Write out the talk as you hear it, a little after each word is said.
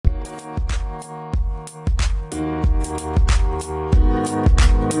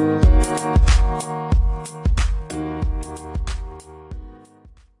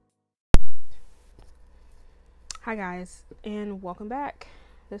Hi guys, and welcome back.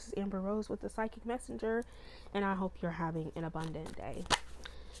 This is Amber Rose with the Psychic Messenger, and I hope you're having an abundant day.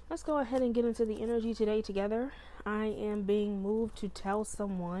 Let's go ahead and get into the energy today together. I am being moved to tell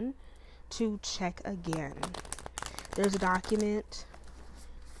someone to check again. There's a document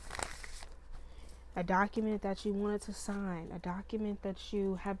that you wanted to sign, a document that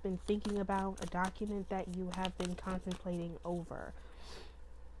you have been thinking about, a document that you have been contemplating over.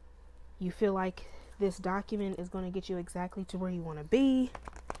 You feel like this document is going to get you exactly to where you want to be,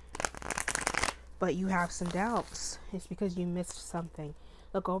 but you have some doubts. It's because you missed something.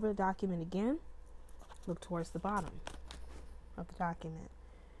 Look over the document again. Look towards the bottom of the document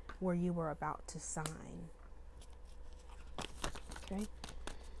where you were about to sign. Okay?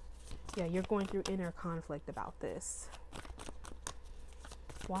 Yeah, you're going through inner conflict about this.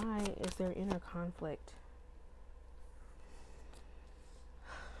 Why is there inner conflict?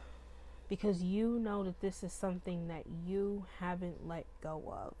 Because you know that this is something that you haven't let go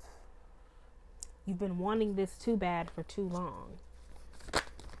of. You've been wanting this too bad for too long.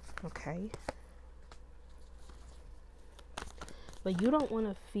 Okay. But you don't want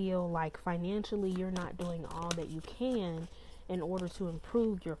to feel like financially you're not doing all that you can in order to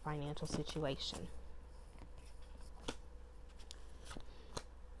improve your financial situation.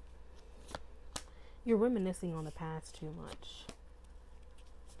 You're reminiscing on the past too much.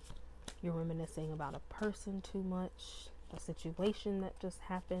 You're reminiscing about a person too much, a situation that just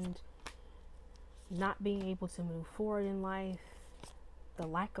happened, not being able to move forward in life, the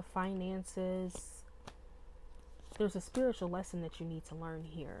lack of finances. There's a spiritual lesson that you need to learn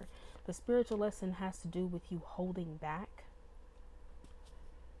here. The spiritual lesson has to do with you holding back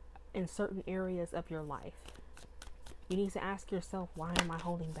in certain areas of your life. You need to ask yourself, why am I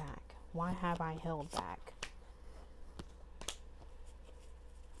holding back? Why have I held back?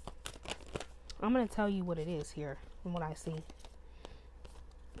 I'm going to tell you what it is here and what I see.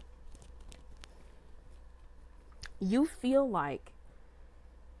 You feel like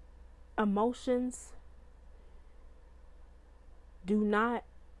emotions do not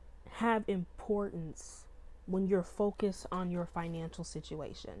have importance when you're focused on your financial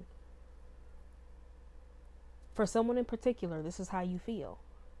situation. For someone in particular, this is how you feel.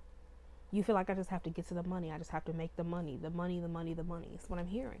 You feel like I just have to get to the money. I just have to make the money. The money. It's what I'm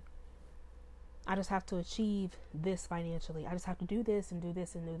hearing. I just have to achieve this financially. I just have to do this and do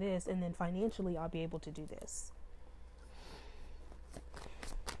this and do this. And then financially, I'll be able to do this.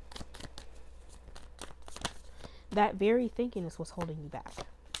 That very thinking is what's holding you back.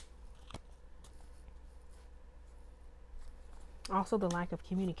 Also, the lack of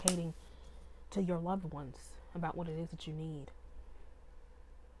communicating to your loved ones about what it is that you need.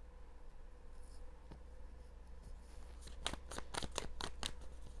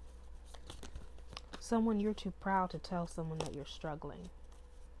 Someone you're too proud to tell someone that you're struggling.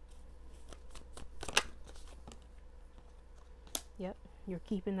 Yep, you're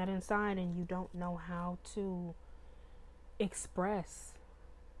keeping that inside and you don't know how to express,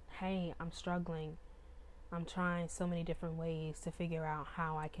 hey, I'm struggling. I'm trying so many different ways to figure out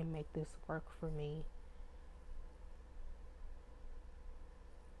how I can make this work for me.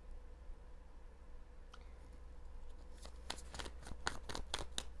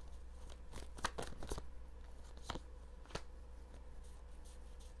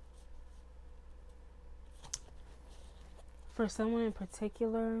 For someone in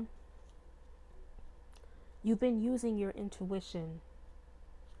particular, you've been using your intuition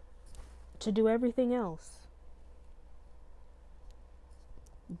to do everything else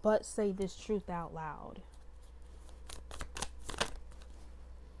but say this truth out loud.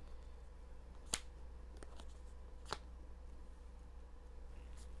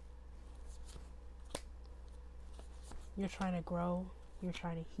 You're trying to grow. You're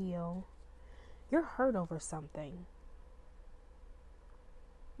trying to heal. You're hurt over something.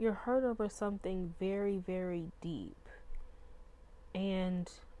 You're hurt over something very, very deep. And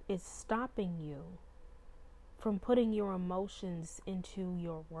it's stopping you from putting your emotions into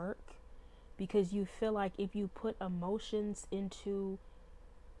your work, because you feel like if you put emotions into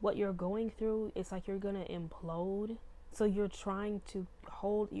what you're going through, it's like you're going to implode. So you're trying to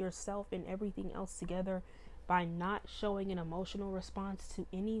hold yourself and everything else together by not showing an emotional response to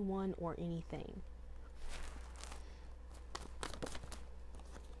anyone or anything.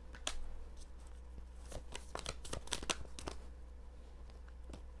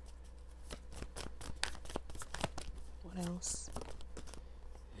 What else?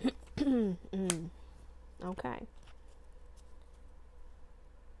 Okay.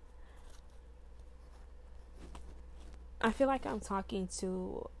 I feel like I'm talking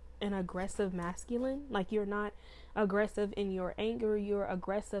to an aggressive masculine. Like, you're not aggressive in your anger, you're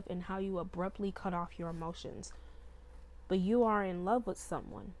aggressive in how you abruptly cut off your emotions. But you are in love with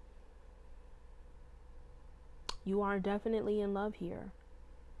someone. You are definitely in love here.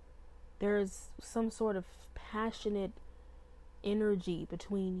 There's some sort of passionate energy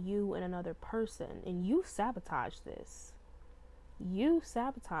between you and another person, and you sabotage this. You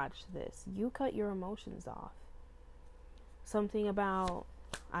sabotage this. You cut your emotions off. Something about,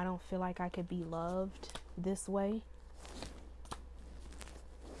 I don't feel like I could be loved this way.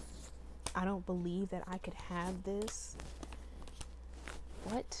 I don't believe that I could have this.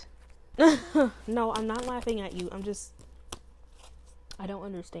 What? No, I'm not laughing at you. I don't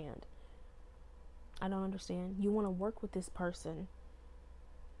understand. I don't understand. You want to work with this person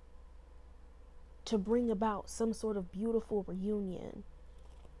to bring about some sort of beautiful reunion.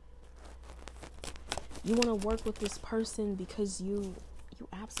 You want to work with this person because you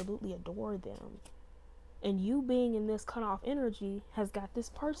absolutely adore them. And you being in this cutoff energy has got this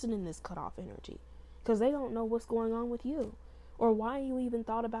person in this cutoff energy. Because they don't know what's going on with you. Or why you even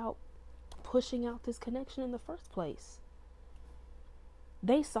thought about pushing out this connection in the first place.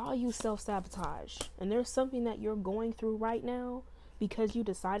 They saw you self-sabotage. And there's something that you're going through right now because you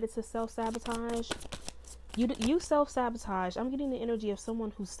decided to self-sabotage. You self-sabotage. I'm getting the energy of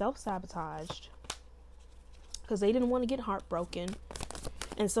someone who self-sabotaged because they didn't want to get heartbroken.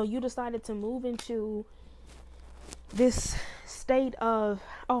 And so you decided to move into this state of,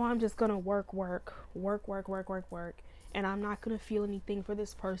 oh, I'm just going to work. And I'm not going to feel anything for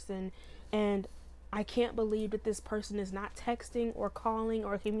this person. And I can't believe that this person is not texting or calling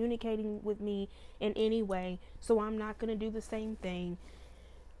or communicating with me in any way. So I'm not going to do the same thing.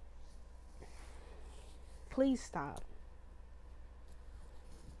 Please stop.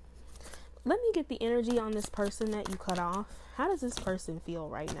 Let me get the energy on this person that you cut off. How does this person feel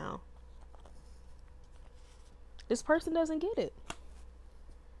right now? This person doesn't get it.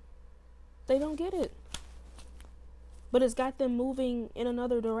 They don't get it. But it's got them moving in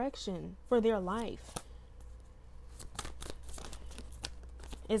another direction for their life.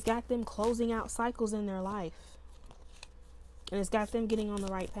 It's got them closing out cycles in their life. And it's got them getting on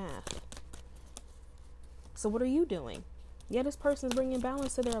the right path. So what are you doing? Yeah, this person's bringing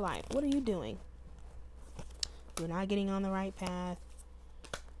balance to their life. What are you doing? You're not getting on the right path.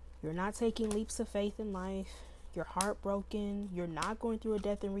 You're not taking leaps of faith in life. You're heartbroken. You're not going through a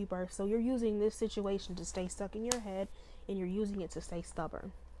death and rebirth. So you're using this situation to stay stuck in your head, and you're using it to stay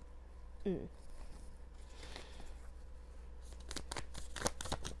stubborn.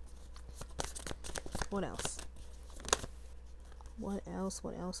 What else? What else?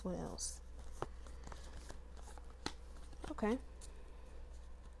 Okay.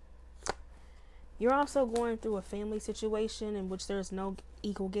 You're also going through a family situation in which there's no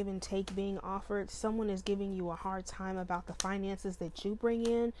equal give and take being offered. Someone is giving you a hard time about the finances that you bring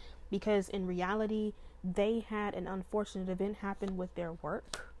in, because in reality, they had an unfortunate event happen with their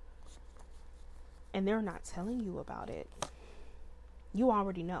work and they're not telling you about it. You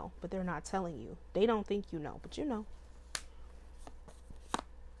already know, but they're not telling you. They don't think you know, but you know.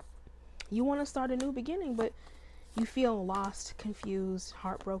 You want to start a new beginning, but you feel lost, confused,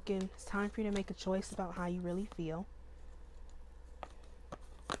 heartbroken. It's time for you to make a choice about how you really feel.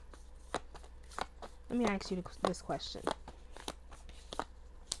 Let me ask you this question.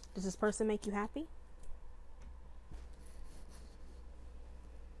 Does this person make you happy?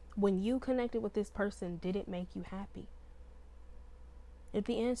 When you connected with this person, did it make you happy? If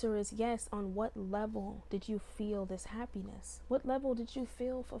the answer is yes, on what level did you feel this happiness? What level did you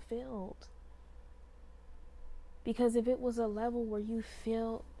feel fulfilled? Because if it was a level where you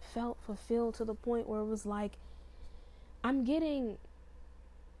felt fulfilled to the point where it was like, I'm getting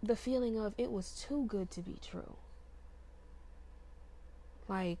the feeling of it was too good to be true.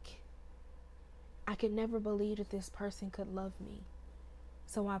 Like, I could never believe that this person could love me.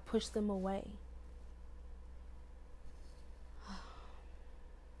 So I pushed them away.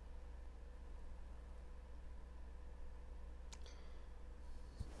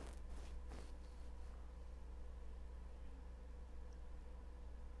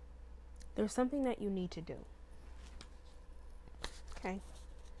 There's something that you need to do. Okay?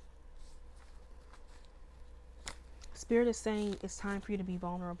 Spirit is saying it's time for you to be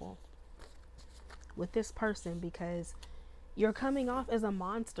vulnerable with this person, because you're coming off as a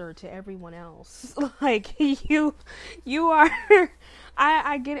monster to everyone else. Like, you are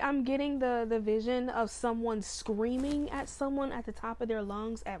I'm getting the vision of someone screaming at someone at the top of their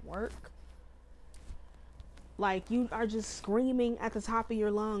lungs at work. Like, you are just screaming at the top of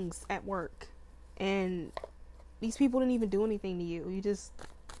your lungs at work. And these people didn't even do anything to you. You just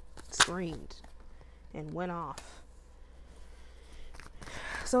screamed and went off.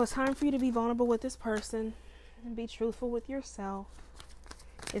 So it's time for you to be vulnerable with this person and be truthful with yourself.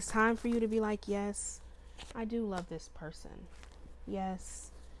 It's time for you to be like, yes, I do love this person.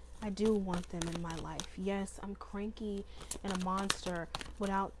 Yes, I do want them in my life. Yes, I'm cranky and a monster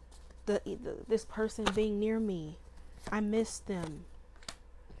without this person being near me. I miss them.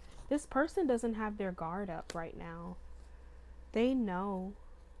 This person doesn't have their guard up right now. They know.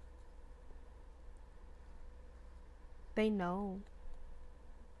 They know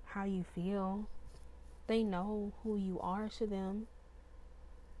how you feel. They know who you are to them.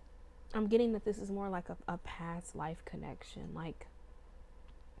 I'm getting that this is more like a past life connection. Like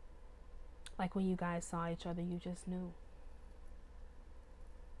when you guys saw each other, you just knew.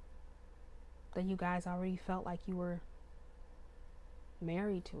 That you guys already felt like you were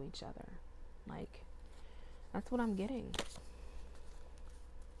married to each other. Like, that's what I'm getting.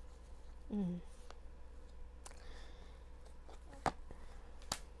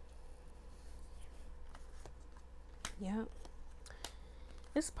 Yep.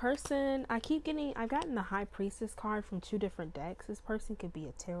 This person, I've gotten the High Priestess card from 2 different decks. This person could be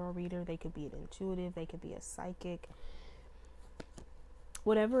a tarot reader. They could be an intuitive. They could be a psychic.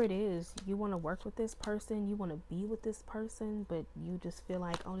 Whatever it is, you want to work with this person. You want to be with this person. But you just feel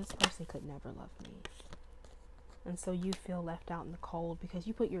like, oh, this person could never love me. And so you feel left out in the cold because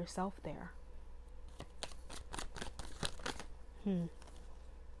you put yourself there. And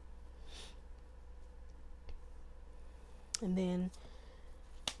then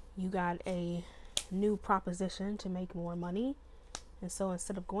you got a new proposition to make more money. And so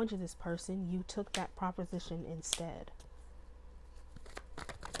instead of going to this person, you took that proposition instead.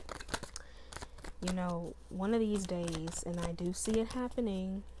 You know, one of these days, and I do see it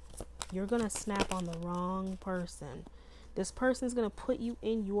happening, you're going to snap on the wrong person. This person is going to put you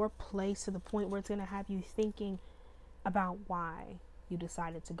in your place to the point where it's going to have you thinking about why you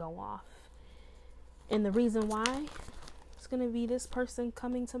decided to go off. And the reason why, it's going to be this person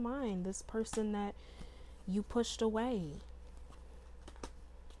coming to mind, this person that you pushed away,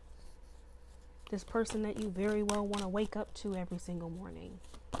 this person that you very well want to wake up to every single morning,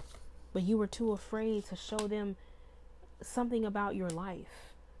 but you were too afraid to show them something about your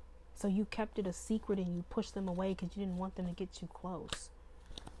life. So you kept it a secret and you pushed them away because you didn't want them to get too close.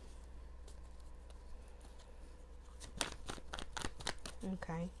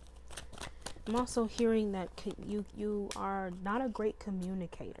 Okay. I'm also hearing that you are not a great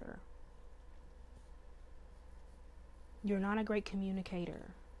communicator. You're not a great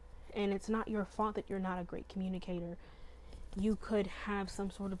communicator. And it's not your fault that you're not a great communicator. You could have some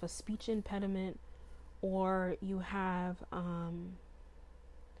sort of a speech impediment, or you have, and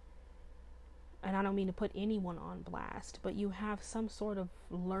I don't mean to put anyone on blast, but you have some sort of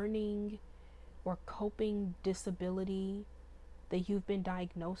learning or coping disability that you've been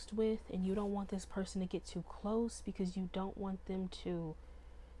diagnosed with, and you don't want this person to get too close because you don't want them to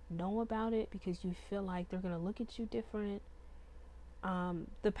know about it, because you feel like they're going to look at you different.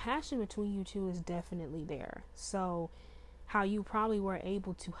 The passion between you two is definitely there. So how you probably were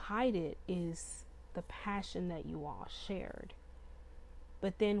able to hide it is the passion that you all shared.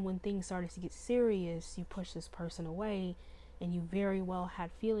 But then when things started to get serious, you pushed this person away, and you very well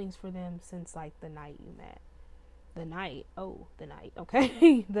had feelings for them since like the night you met. The night.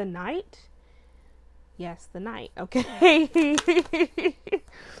 Okay. The night. Yes, the night. Okay.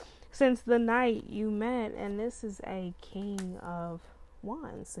 Since the night you met, and this is a King of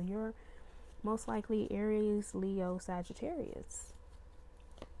Wands. So you're most likely Aries, Leo, Sagittarius.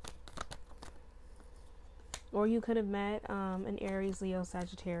 Or you could have met an Aries, Leo,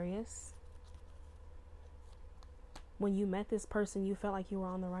 Sagittarius. When you met this person, you felt like you were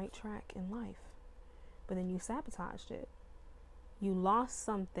on the right track in life. But then you sabotaged it. You lost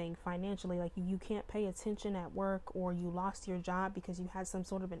something financially, like you can't pay attention at work, or you lost your job because you had some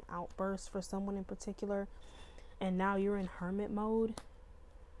sort of an outburst for someone in particular. And now you're in hermit mode,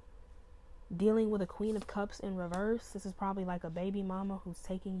 dealing with a Queen of Cups in reverse. This is probably like a baby mama who's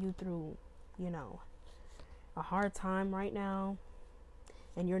taking you through, a hard time right now,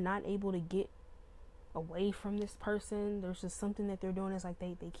 and you're not able to get away from this person. There's just something that they're doing. It's like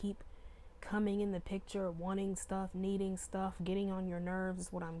they keep coming in the picture, wanting stuff, needing stuff, getting on your nerves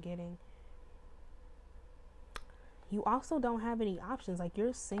is what I'm getting. You also don't have any options. Like,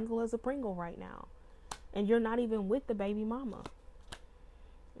 you're single as a Pringle right now, and you're not even with the baby mama.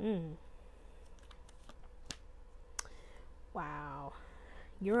 Wow.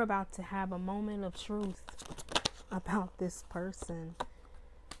 You're about to have a moment of truth about this person.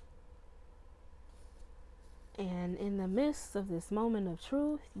 And in the midst of this moment of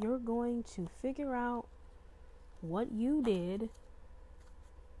truth, you're going to figure out what you did,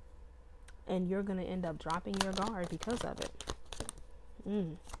 and you're going to end up dropping your guard because of it.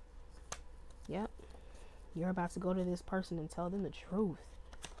 Yep. You're about to go to this person and tell them the truth.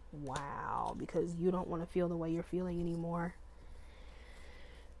 Wow. Because you don't want to feel the way you're feeling anymore.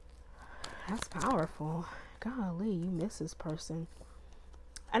 That's powerful. Golly, you miss this person.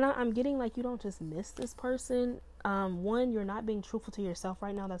 And I'm getting like you don't just miss this person. One, you're not being truthful to yourself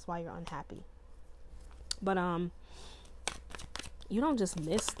right now. That's why you're unhappy. But you don't just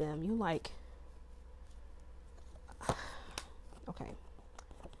miss them. You like, okay.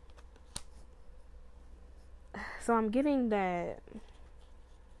 So I'm getting that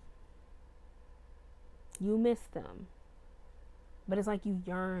you miss them. But it's like you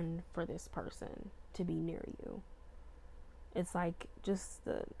yearn for this person to be near you. It's like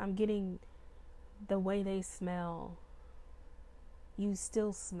I'm getting the way they smell. You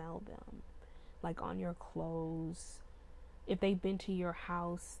still smell them. Like on your clothes. If they've been to your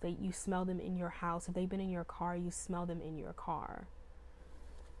house, you smell them in your house. If they've been in your car, you smell them in your car.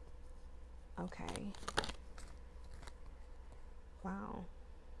 Okay. Wow.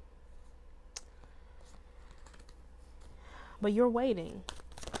 But you're waiting.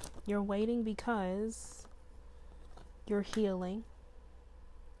 You're waiting because you're healing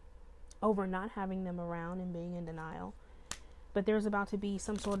over not having them around and being in denial. But there's about to be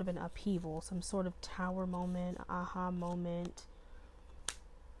some sort of an upheaval, some sort of tower moment, aha moment,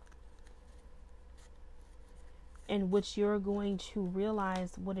 in which you're going to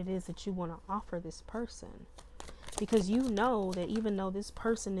realize what it is that you want to offer this person. Because you know that even though this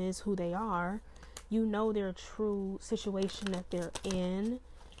person is who they are, you know their true situation that they're in.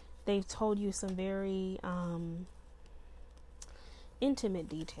 They've told you some very intimate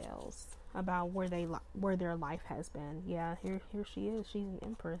details about where their life has been. Yeah, here she is. She's an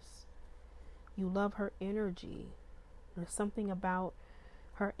empress. You love her energy. There's something about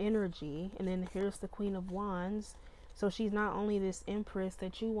her energy. And then here's the Queen of Wands. So she's not only this empress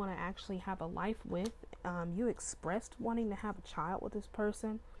that you want to actually have a life with. You expressed wanting to have a child with this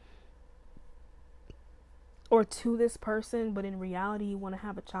person. Or to this person. But in reality, you want to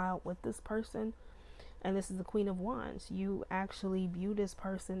have a child with this person. And this is the Queen of Wands. You actually view this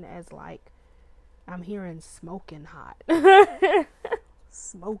person as like, I'm hearing smoking hot.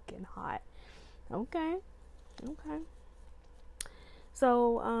 Smoking hot. Okay.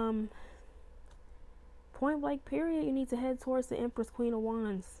 So, point blank period, you need to head towards the Empress, Queen of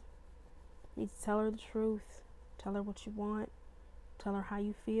Wands. You need to tell her the truth. Tell her what you want. Tell her how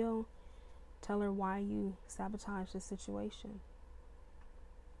you feel. Tell her why you sabotage the situation.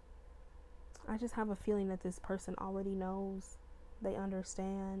 I just have a feeling that this person already knows. They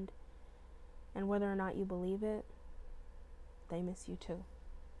understand. And whether or not you believe it, they miss you too.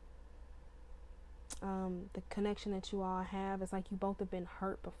 The connection that you all have is like you both have been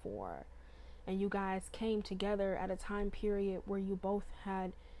hurt before. And you guys came together at a time period where you both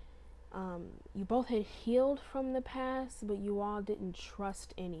had healed from the past, but you all didn't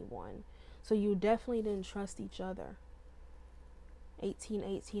trust anyone. So you definitely didn't trust each other.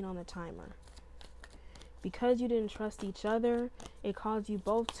 1818 on the timer. Because you didn't trust each other, it caused you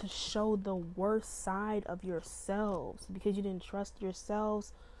both to show the worst side of yourselves. Because you didn't trust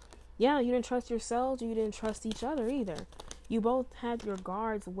yourselves. Yeah, you didn't trust yourselves, or you didn't trust each other either. You both had your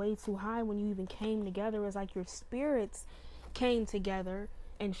guards way too high when you even came together. It's like your spirits came together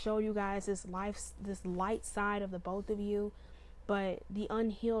and showed you guys this light side of the both of you. But the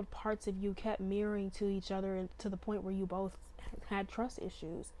unhealed parts of you kept mirroring to each other, and to the point where you both had trust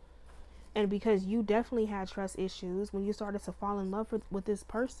issues. And because you definitely had trust issues, when you started to fall in love with this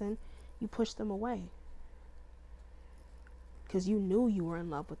person, you pushed them away. Because you knew you were in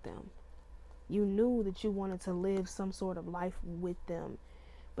love with them. You knew that you wanted to live some sort of life with them.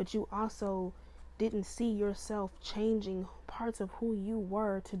 But you also didn't see yourself changing parts of who you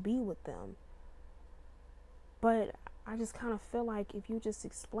were to be with them. But I just kind of feel like if you just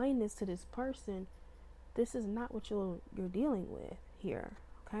explain this to this person, this is not what you're dealing with here.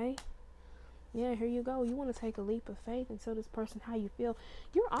 Okay? Yeah, here you go. You want to take a leap of faith and tell this person how you feel.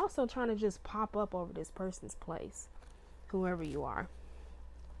 You're also trying to just pop up over this person's place, whoever you are.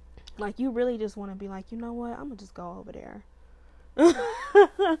 Like, you really just want to be like, you know what? I'm going to just go over there.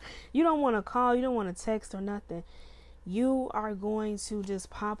 You don't want to call. You don't want to text or nothing. You are going to just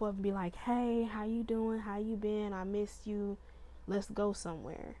pop up and be like, hey, how you doing? How you been? I missed you. Let's go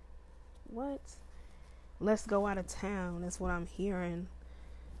somewhere. What? Let's go out of town. That's what I'm hearing.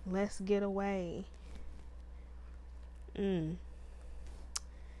 Let's get away.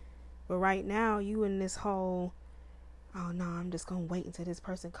 But right now, you in this whole, oh no, I'm just going to wait until this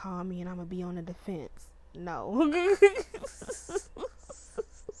person call me and I'm going to be on the defense. No.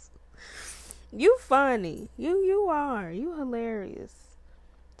 You funny. You are. You hilarious.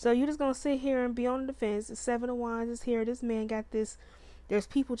 So you just going to sit here and be on the defense. The Seven of Wands is here. This man got this. There's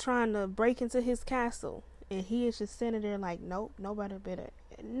people trying to break into his castle. And he is just sitting there like, nope, nobody better.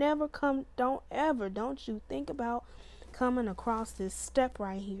 Never come. Don't you think about coming across this step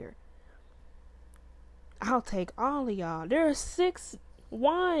right here. I'll take all of y'all. There are 6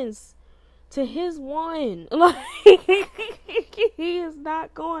 wands to his one. Like, he is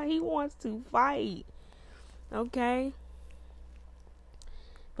not going. He wants to fight. Okay?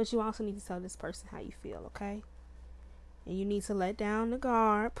 But you also need to tell this person how you feel, okay? And you need to let down the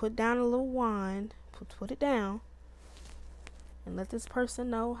guard. Put down a little wand. Put it down. And let this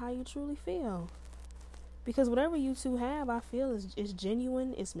person know how you truly feel. Because whatever you two have, I feel is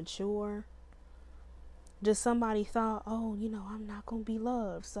genuine. It's mature. Just somebody thought, oh, I'm not going to be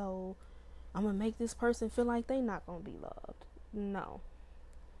loved. So I'm going to make this person feel like they not going to be loved. No.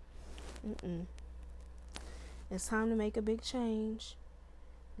 It's time to make a big change.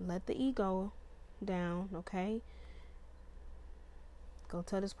 Let the ego down, okay? Go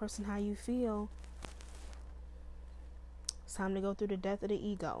tell this person how you feel. It's time to go through the death of the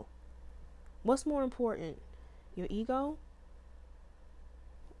ego. What's more important? Your ego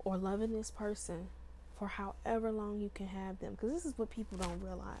or loving this person for however long you can have them? Because this is what people don't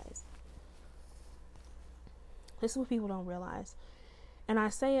realize. This is what people don't realize. And I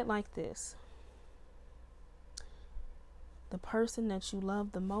say it like this. The person that you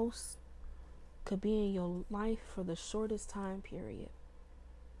love the most could be in your life for the shortest time period.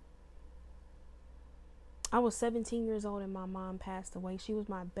 I was 17 years old and my mom passed away. She was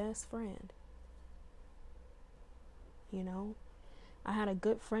my best friend. I had a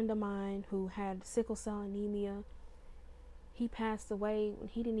good friend of mine who had sickle cell anemia. He passed away when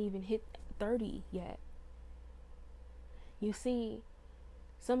he didn't even hit 30 yet. You see,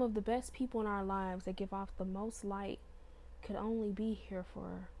 some of the best people in our lives that give off the most light could only be here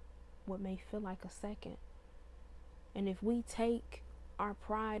for what may feel like a second. And if we take our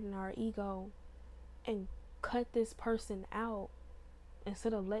pride and our ego and cut this person out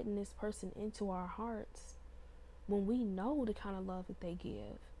instead of letting this person into our hearts, when we know the kind of love that they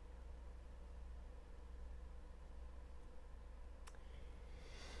give,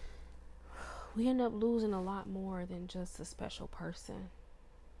 we end up losing a lot more than just a special person.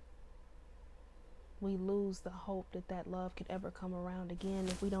 We lose the hope that love could ever come around again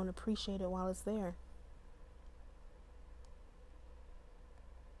if we don't appreciate it while it's there.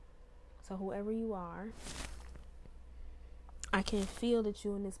 So whoever you are, I can feel that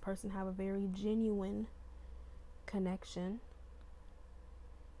you and this person have a very genuine connection.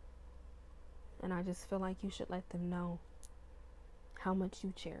 And I just feel like you should let them know how much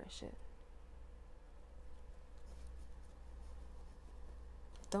you cherish it.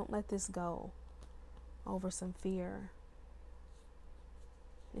 Don't let this go over some fear.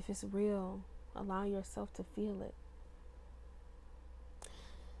 If it's real, allow yourself to feel it.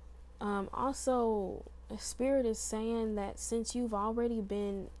 Also, Spirit is saying that since you've already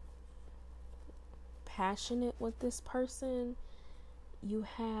been passionate with this person, you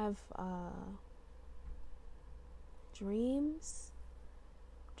have dreams.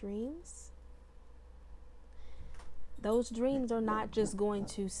 Those dreams are not just going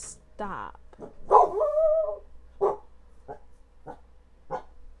to stop.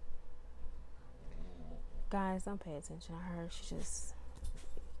 Guys, don't pay attention. I heard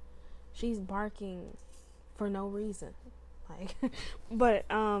she's barking for no reason. But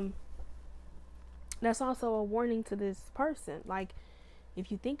that's also a warning to this person.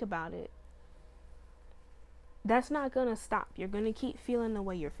 If you think about it, that's not gonna stop. You're gonna keep feeling the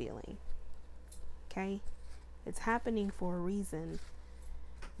way you're feeling. Okay? It's happening for a reason.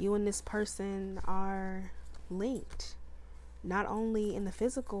 You and this person are linked, not only in the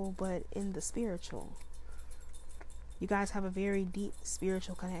physical, but in the spiritual. You guys have a very deep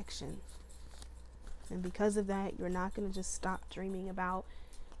spiritual connection. And because of that, you're not going to just stop dreaming about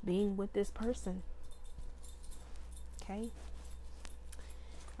being with this person. Okay?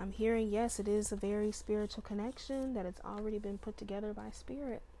 I'm hearing, yes, it is a very spiritual connection, that it's already been put together by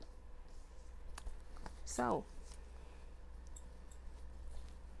Spirit. So,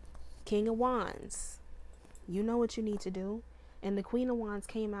 King of Wands, you know what you need to do. And the Queen of Wands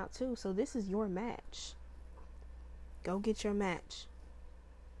came out too. So this is your match. Go get your match.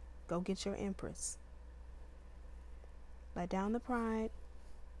 Go get your Empress. Let down the pride.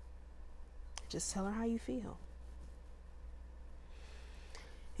 Just tell her how you feel.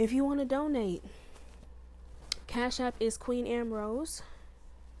 If you want to donate, Cash App is Queen Amrose.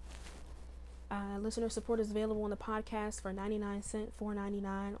 Listener support is available on the podcast for 99 cents,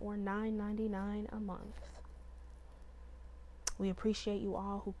 $4.99, or $9.99 a month. We appreciate you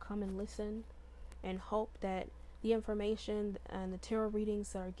all who come and listen, and hope that the information and the tarot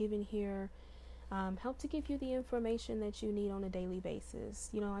readings that are given here help to give you the information that you need on a daily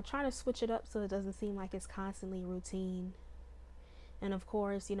basis. I try to switch it up so it doesn't seem like it's constantly routine. And of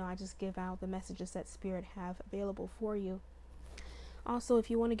course, I just give out the messages that Spirit have available for you. Also,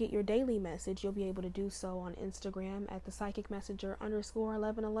 if you want to get your daily message, you'll be able to do so on Instagram at the Psychic Messenger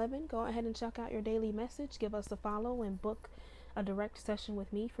 _1111. Go ahead and check out your daily message. Give us a follow and book a direct session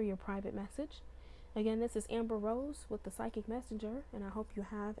with me for your private message. Again, this is Amber Rose with the Psychic Messenger, and I hope you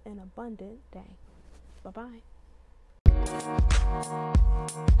have an abundant day. Bye-bye.